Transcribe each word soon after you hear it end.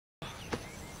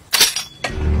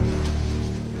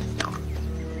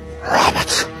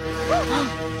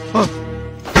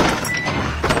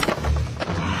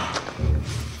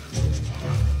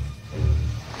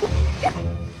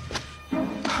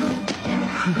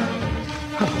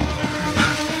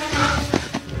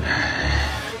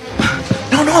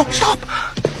No, stop!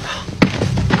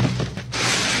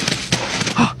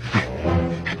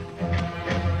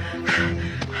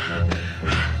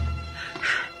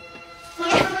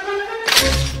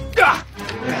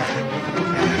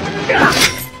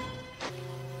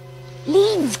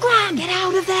 Lean, scram! Get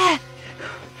out of there!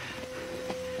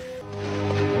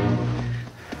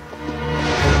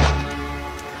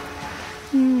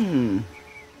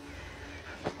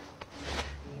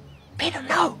 Peter,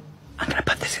 no! I'm gonna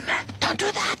put this in there. Don't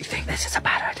do that! You think this is a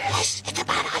bad idea? Yes, it's a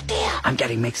bad idea. I'm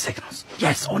getting mixed signals.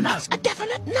 Yes or no? A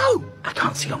definite no. I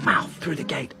can't see your mouth through the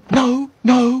gate. No,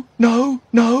 no, no,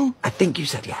 no. I think you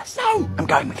said yes. No. I'm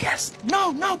going with yes.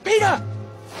 No, no, Peter.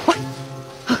 What?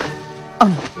 Oh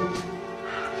no.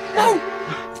 No.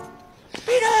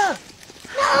 Peter.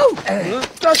 No.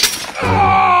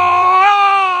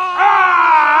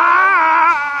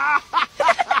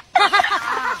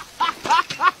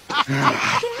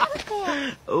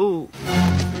 Oh.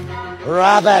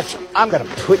 Rabbit, I'm gonna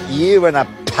put you in a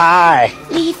pie.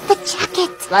 Leave the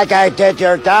jacket. Like I did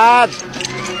your dad.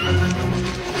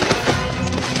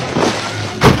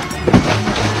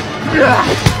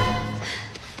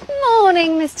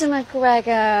 Morning, Mr.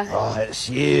 McGregor. Oh, it's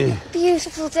you.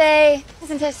 Beautiful day,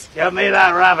 isn't it? Give me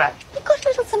that rabbit. You've got a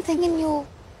little something in your...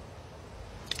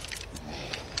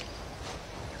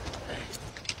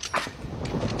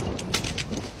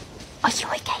 Are you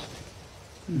okay?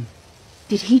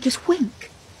 Did he just wink?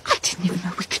 I didn't even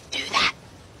know we could do that.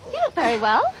 You look very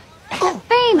well. That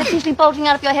vein that's usually bulging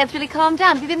out of your head's really calmed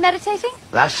down. Have you been meditating?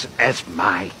 This is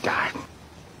my garden.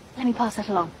 Let me pass that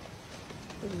along.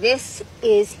 This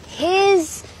is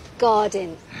his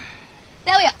garden.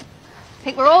 There we are. I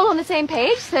think we're all on the same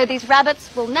page, so these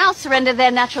rabbits will now surrender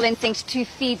their natural instinct to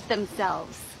feed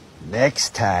themselves.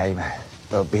 Next time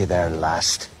will be their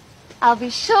last. I'll be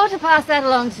sure to pass that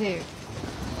along too.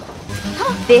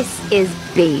 This is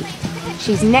Bee.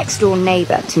 She's next door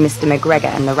neighbour to Mr. McGregor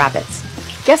and the rabbits.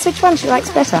 Guess which one she likes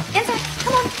better? Inside,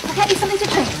 come on, I'll get you something to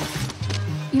drink.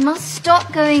 You must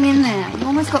stop going in there. You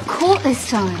almost got caught this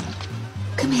time.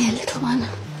 Come here, little one.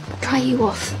 Try you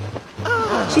off.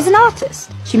 She's an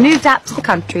artist. She moved out to the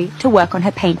country to work on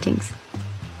her paintings.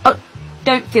 Oh,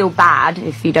 don't feel bad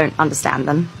if you don't understand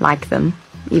them, like them,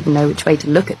 even know which way to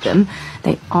look at them.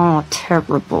 They are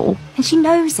terrible, and she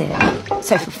knows it.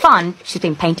 So for fun, she's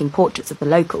been painting portraits of the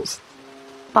locals.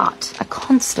 But a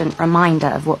constant reminder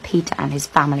of what Peter and his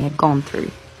family had gone through.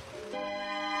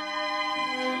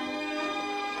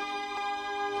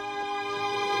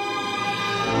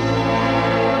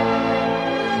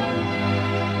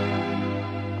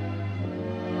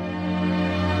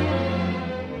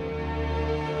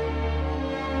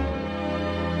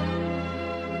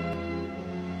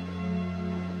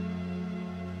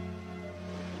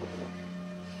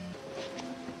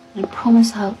 I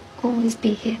promise I'll always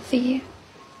be here for you.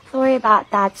 Sorry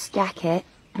about Dad's jacket.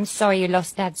 I'm sorry you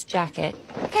lost Dad's jacket.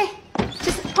 Okay,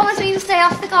 just promise me you'll stay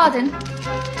after the garden.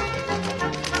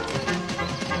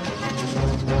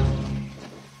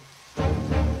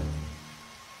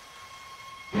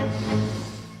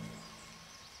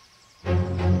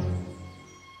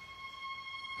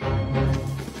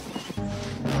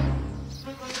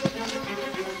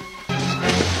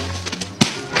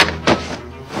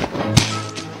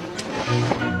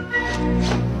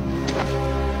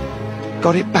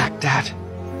 Got it back, Dad.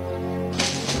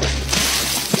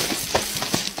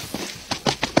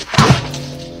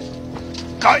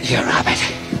 Got you, rabbit.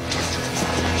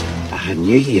 I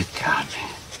knew you'd come.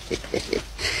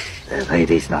 The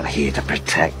lady's not here to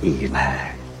protect you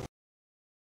now.